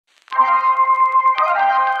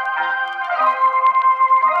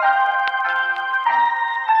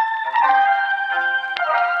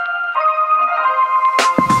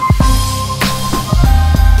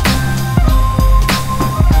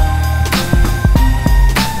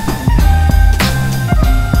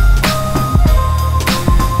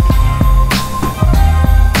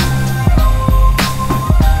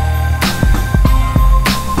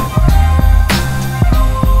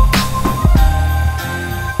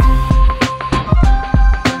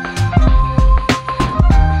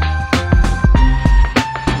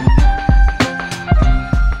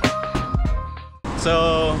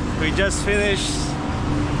just finished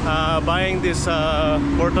buying this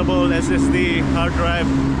portable SSD hard drive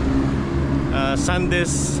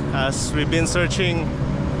SanDisk, as we've been searching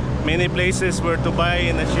many places where to buy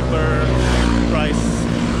in a cheaper price.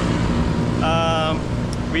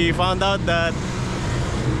 We found out that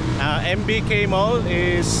MBK Mall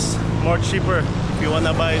is more cheaper if you want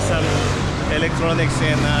to buy some electronics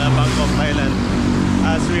in Bangkok, Thailand.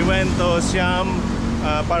 As we went to Siam,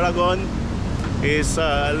 Paragon is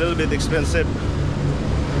a little bit expensive.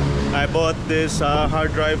 I bought this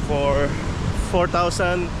hard drive for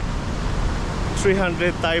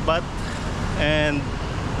 4,300 Thai baht, and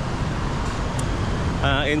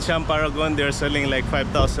in Siam Paragon they're selling like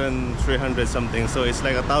 5,300 something, so it's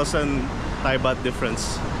like 1,000 Thai baht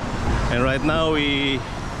difference. And right now we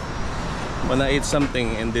wanna eat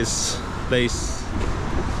something in this place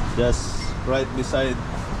just right beside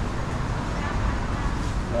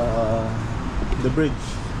the bridge.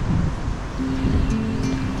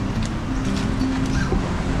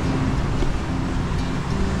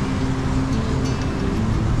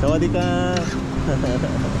 Sawadika.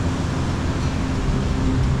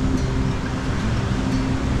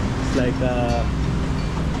 It's like a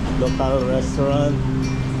local restaurant.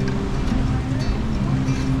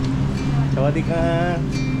 Sawadika.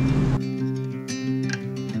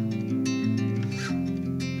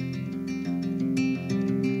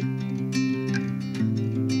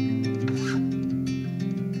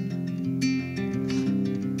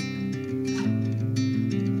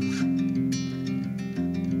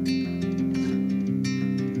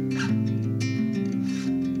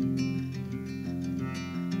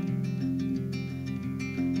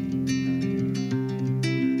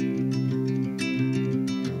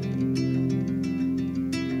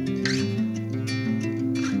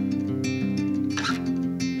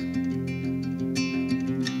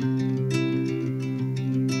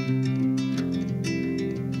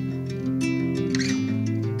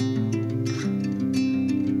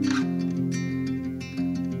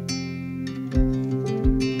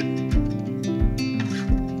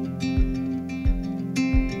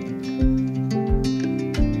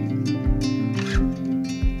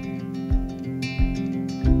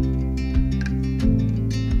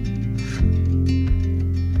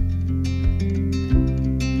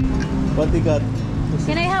 What you got?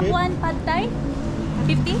 Can I have one pad thai?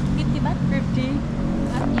 50? 50 baht? 50.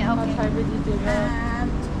 Yeah, okay. Thai vegetarian.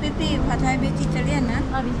 50 Pad Thai vegetarian, na?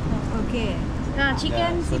 Okay.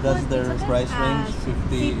 Chicken, So seafood, that's the it's okay? price range,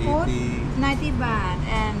 50, Seafood 80. 90 baht,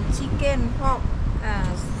 and chicken pork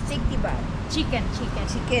 60 baht. Chicken. Chicken,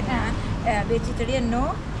 vegetarian,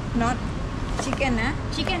 no, not chicken, na?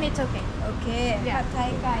 Chicken, it's okay. Okay. Yeah. Pad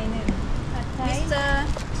Thai kai ne. Pad thai. Mr.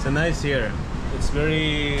 It's nice here. It's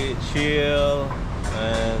very chill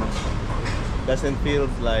and doesn't feel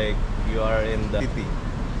like you are in the city.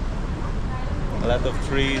 A lot of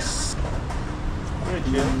trees. Very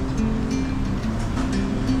chill.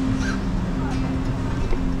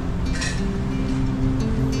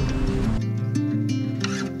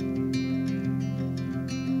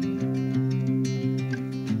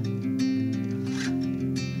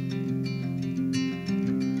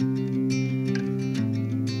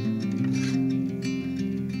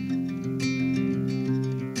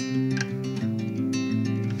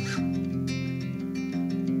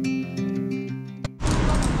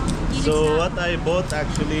 So what I bought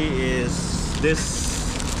actually is this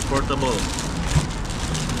portable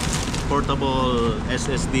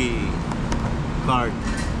SSD card,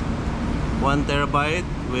 1 terabyte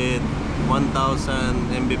with 1000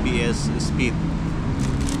 Mbps speed,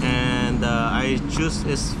 and I choose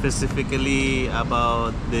specifically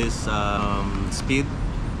about this speed.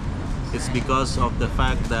 It's because of the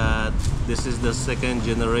fact that this is the second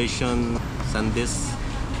generation SanDisk,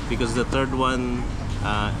 because the third one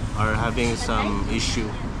are having some issue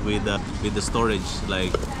with the storage.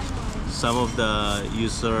 Like some of the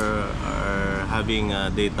user are having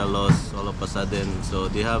data loss all of a sudden, so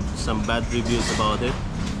they have some bad reviews about it.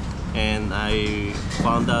 And I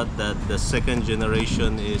found out that the second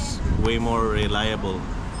generation is way more reliable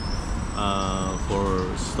for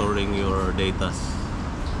storing your data.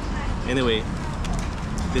 Anyway,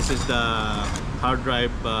 this is the hard drive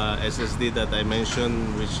SSD that I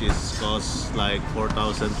mentioned, which is cost like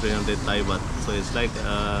 4,300 Thai baht. So it's like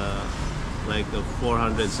a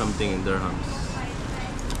 400 something in dirhams.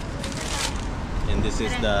 And this is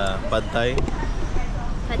the pad thai.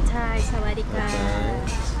 Pad thai, sawadika.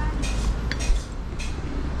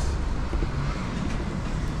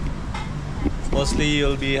 Mostly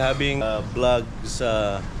you'll be having vlogs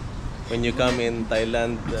when you come in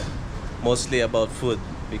Thailand, mostly about food,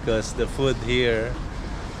 because the food here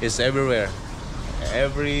is everywhere.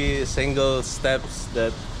 Every single steps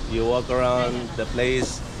that you walk around the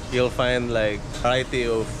place, you'll find like variety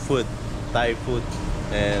of food, Thai food.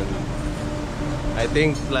 And I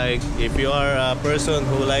think like if you are a person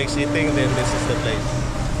who likes eating, then this is the place.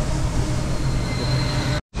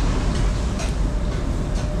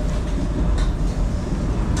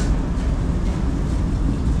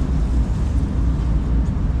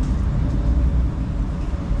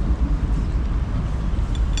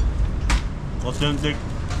 Authentic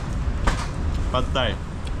Pad Thai.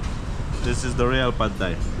 This is the real Pad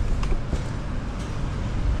Thai.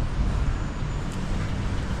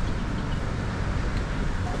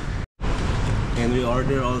 And we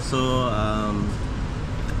order also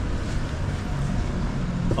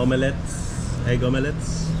omelets, egg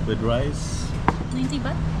omelets with rice. 90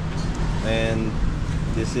 baht? And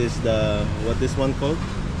this is the, what this one called?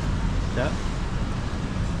 Yeah?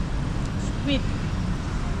 With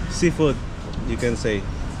Seafood, you can say.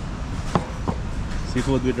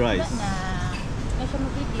 Seafood with rice. may siya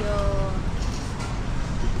video.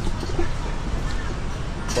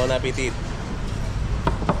 Bon appetit.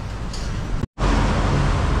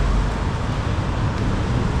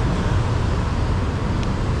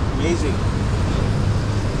 Amazing.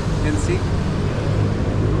 And see?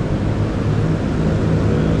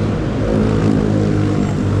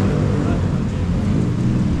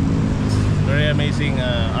 Very amazing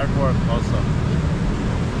artwork also.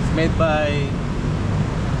 It's made by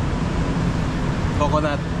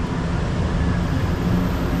coconut.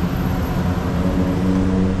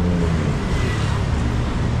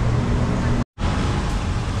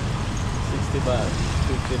 $60,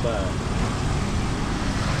 $50.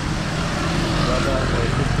 Baba for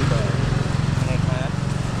 $50.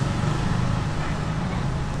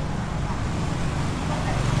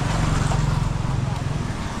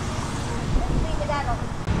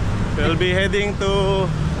 We'll be heading towards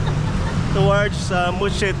Mo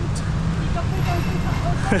Chit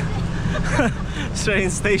train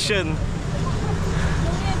station.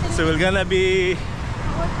 So we're gonna be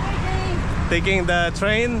taking the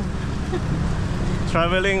train,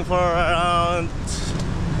 traveling for around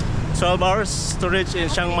 12 hours to reach in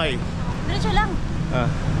Chiang Mai. Diretso lang.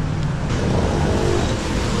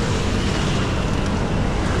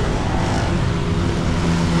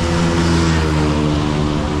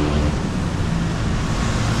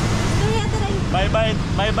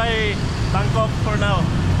 Bye bye Bangkok for now.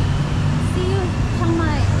 See you, Chiang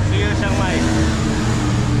Mai. See you Chiang Mai.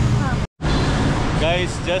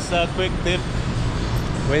 Guys, just a quick tip.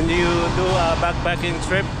 When you do a backpacking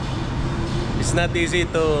trip, it's not easy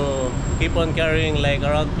to keep on carrying like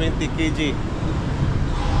around 20 kg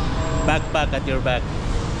backpack at your back.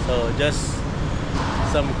 So just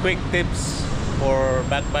some quick tips for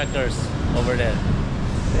backpackers over there.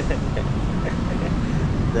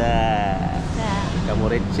 Kamu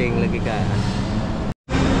receng lagi ka.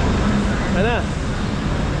 Mana?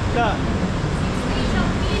 Kak.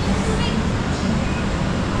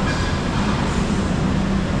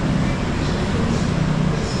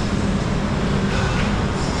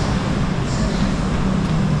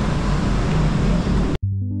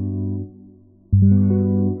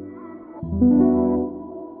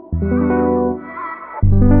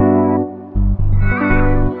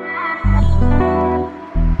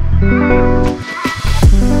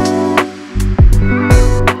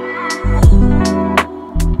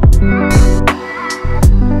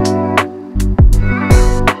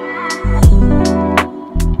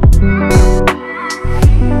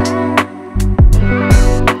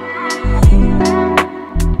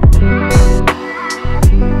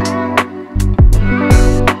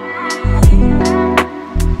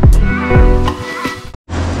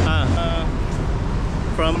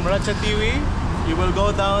 Ratchathewi, you will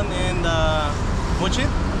go down in the Mo Chit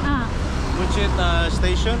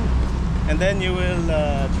Station, and then you will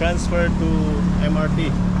transfer to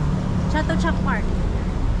MRT Chatuchak Park.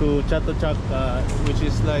 to Chatuchak, which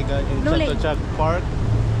is like in Blue lane. Chatuchak Park.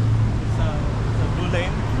 It's a blue lane.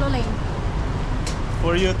 Blue lane.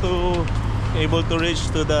 For you to able to reach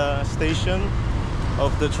to the station of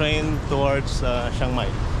the train towards Chiang Mai.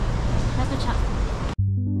 Chatuchak.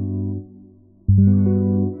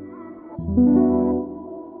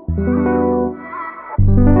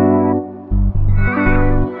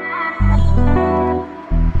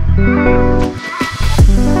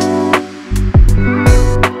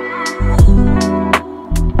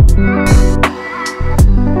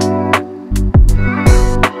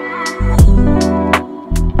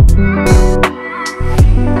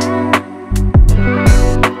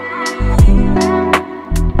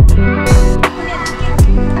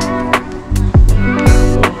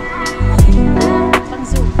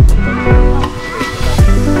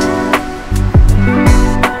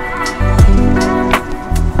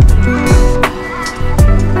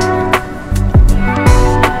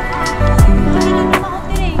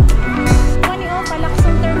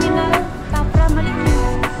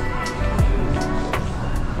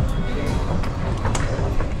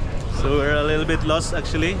 little bit lost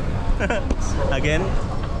actually again,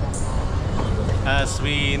 as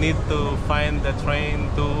we need to find the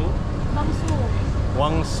train to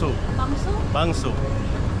Bangsu. Bangsu.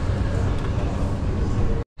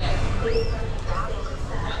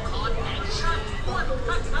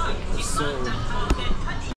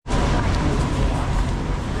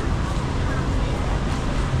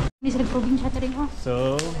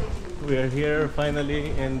 So we are here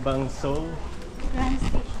finally in Bangsu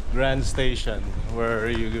Grand Station, where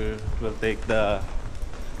you will take the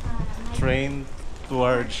train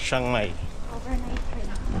towards Chiang Mai. Overnight train.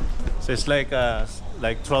 So it's like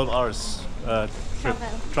 12 hours trip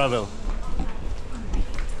travel.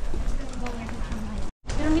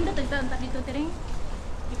 Pero hindi tagtanta dito tering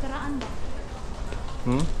ikaraan ba?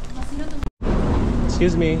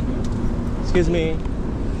 Excuse me.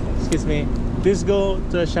 Please go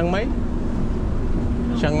to Chiang Mai.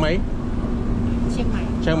 Chiang Mai. You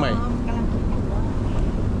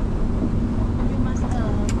must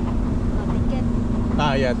ticket.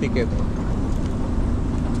 Ah, yeah, ticket.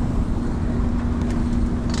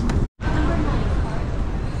 Number 9,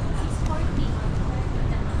 640.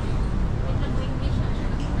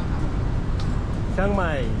 Chiang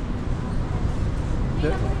Mai.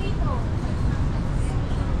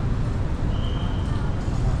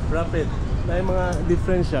 Rapid. May mga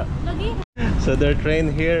difference siya. Lagi. So their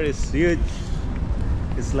train here is huge.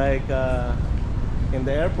 It's like in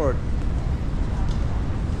the airport.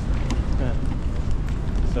 Yeah.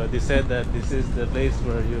 So they said that this is the place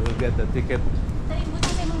where you will get the ticket. Tari mo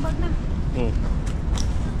sa imong bag na.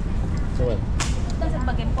 So what? Basta sa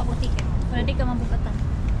bagay mo ko ticket. Para di ka mabukatan.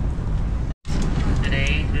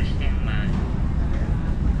 Today to Chiang Mai.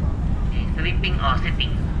 Sleeping or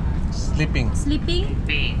sitting? Sleeping. Sleeping.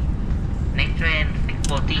 Next train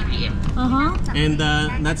 6:40 p.m. And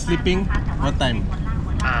not sleeping? What time?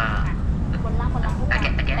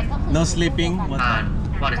 Again. No sleeping? What time?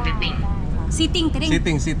 For the sitting. Sitting, tering.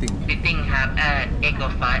 Sitting. Sitting have at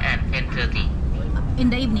 8:05 and 10:30 In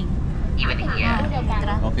the evening. evening.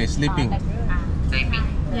 Yeah. Okay, sleeping. Sleeping.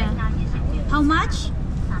 Yeah. How much?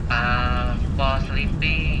 For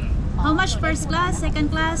sleeping. How much first class, second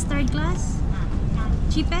class, third class?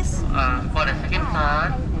 Cheapest? For the second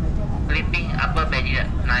class, sleeping upper bed is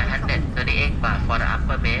 938 baht for the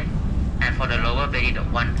upper bed, and for the lower bed is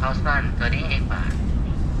 1,038 baht.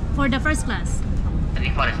 For the first class. And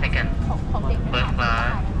for the second, first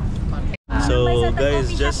class. So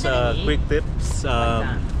guys, just quick tips.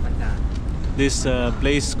 This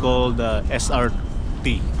place called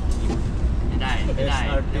SRT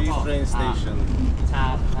Train Station,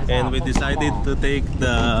 and we decided to take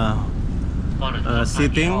the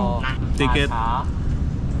sitting ticket.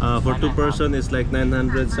 For 2 person is like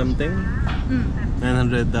 900 something,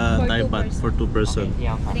 900 Thai baht for 2 person.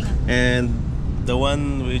 And the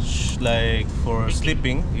one which like for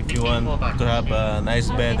sleeping, if you want to have a nice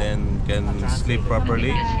bed and can sleep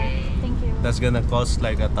properly, Thank you. that's gonna cost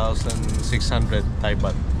like 1,600 Thai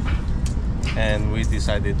baht. And we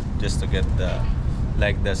decided just to get the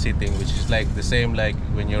sitting, which is like the same like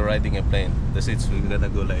when you're riding a plane. The seats we're gonna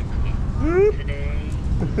go like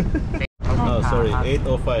oh sorry,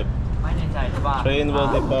 8:05. Train will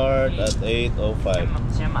depart at 8:05.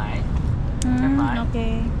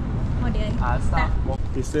 Okay.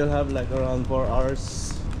 We still have like around 4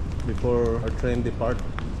 hours before our train depart.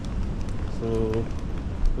 So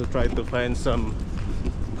we'll try to find some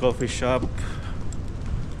coffee shop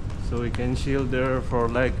so we can chill there for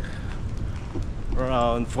like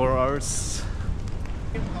around 4 hours.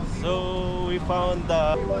 So we found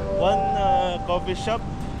one coffee shop.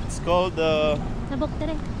 It's called Sabok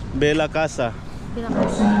tere. Casa. Bilang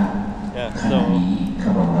kasi. Yeah, so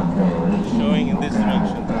showing in this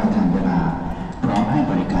direction. พร้อมให้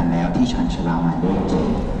บริการแล้วที่ชานชาลาหมายเลข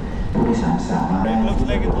7ผู้โดยสารสามารถ It looks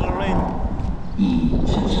like it will rain.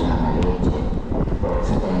 ชานชาลาหมายเลข7แ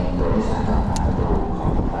สดงโดยผู้โดยสารต่างประตูขอ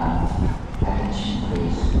งราง Attention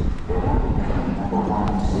please number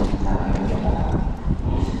 1 sitting down in the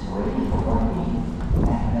is ready for boarding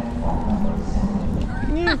at platform number 7.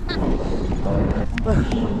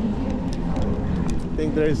 I think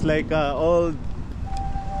there is like a old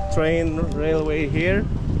train railway here,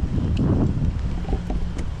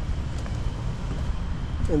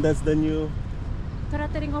 and that's the new Tara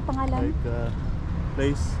tering o pangalan. like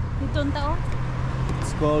place. Dito ang tao.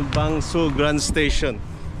 It's called Bangsu Grand Station.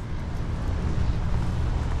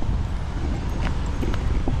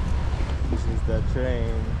 This is the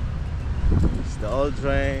train. It's the old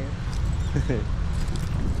train.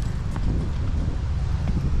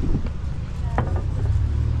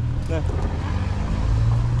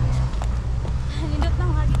 Nindot na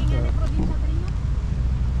hagi nga ni probinsya.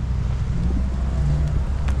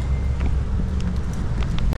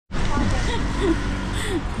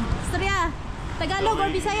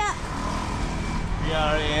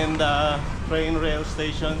 the train rail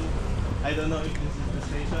station. I don't know if this is the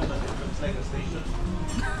station, but it looks like a station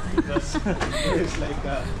because there's like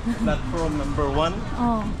a platform number 1.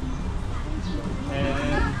 Oh. And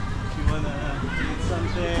if you wanna eat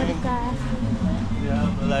something, Podcast. we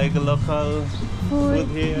have like local food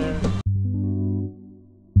here.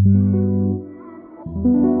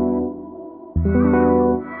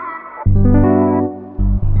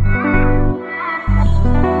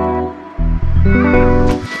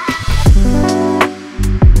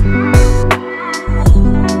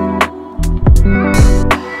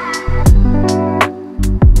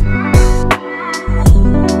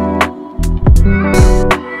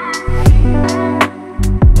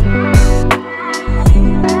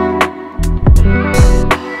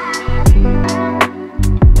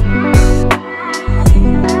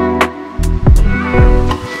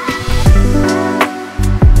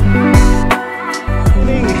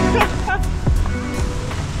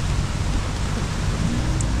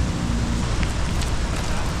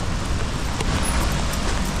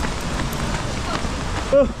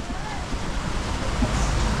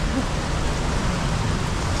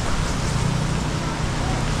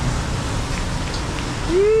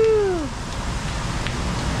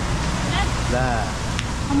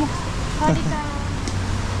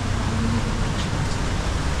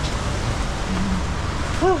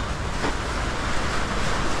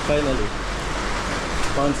 Finally,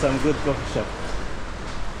 found some good coffee shop.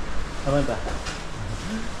 Amanda.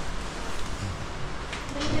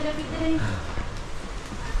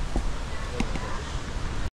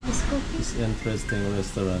 This interesting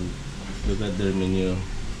restaurant. Look at their menu.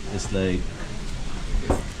 It's like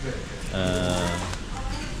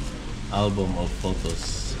album of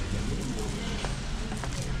photos.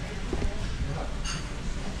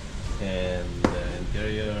 And the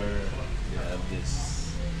interior, you have this.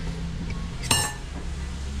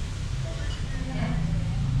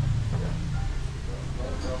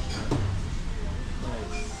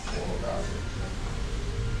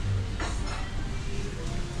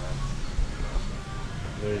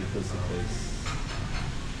 Very cozy place.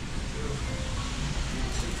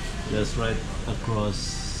 Just right across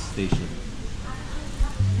station.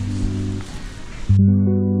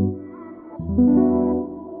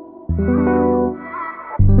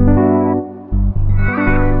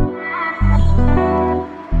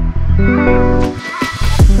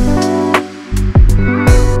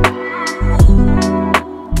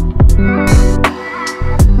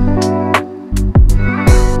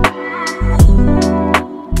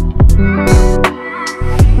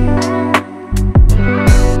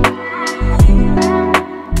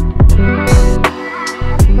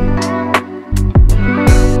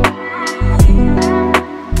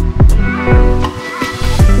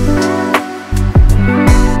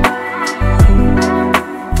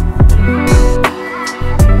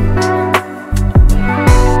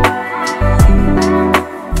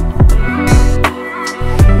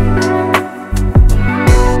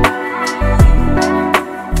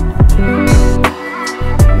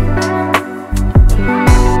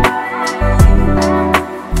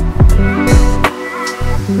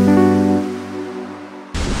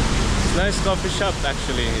 Coffee shop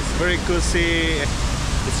actually. It's very cozy.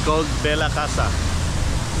 It's called Bella Casa.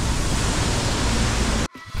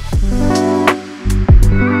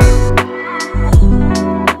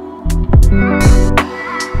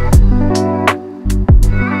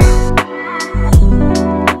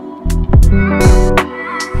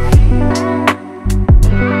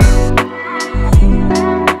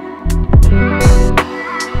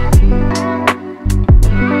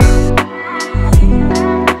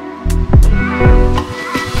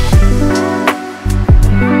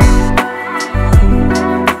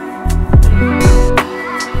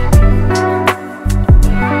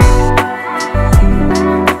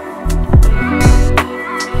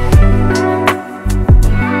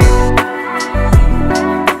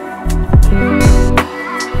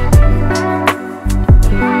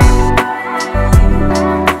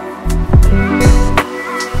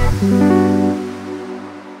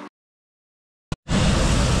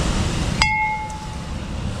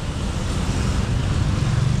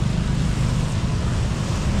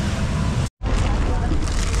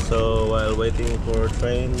 So while waiting for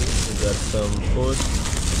train, we got some food,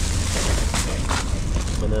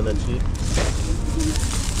 banana chips,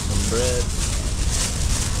 some bread,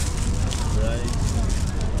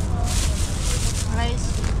 Rice,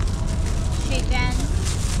 chicken,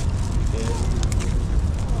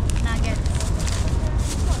 nuggets.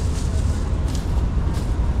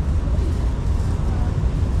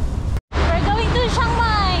 We're going to Chiang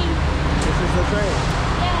Mai. This is the train.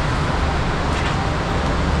 Yes.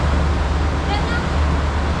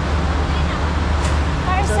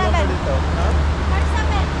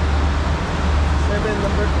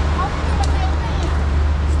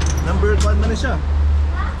 ano siya?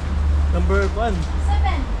 Number 1. 7.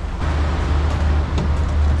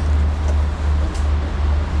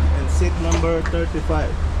 And seat number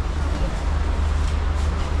 35.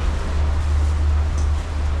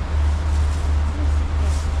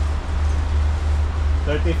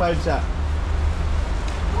 siya.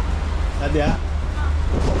 Nadia?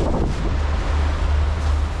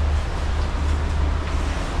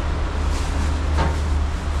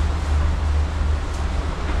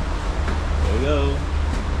 There you go.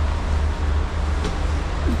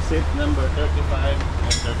 Seat number 35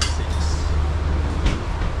 and 36.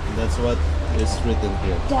 That's what is written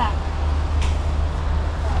here. Yeah.